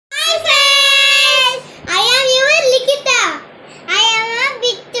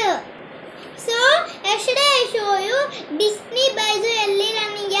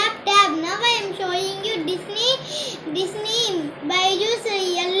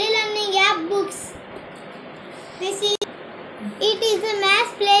It is a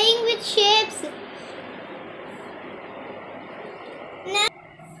mass playing with shapes.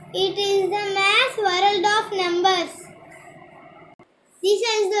 It is the mass world of numbers. This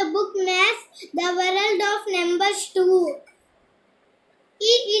is the book Mass, the world of numbers too.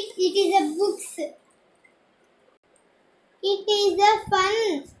 It is a books. It is a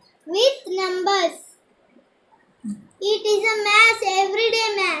fun with numbers. It is a mass, everyday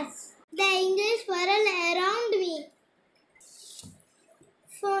mass. The English world around me.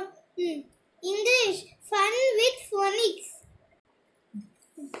 English, fun with phonics.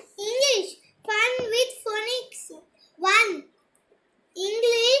 English, fun with phonics. 1.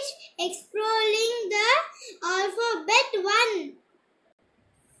 English, exploring the alphabet. 1.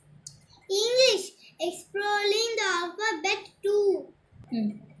 English, exploring the alphabet. 2.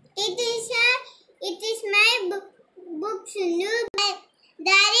 It is my book's new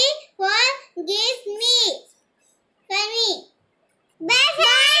Daddy forgive me. For me. Bye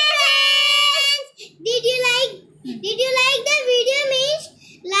friends. Did you like the video? Means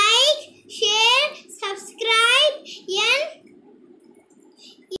like, share, subscribe, and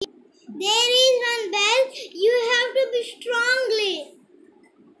there is one bell. You have to be strongly.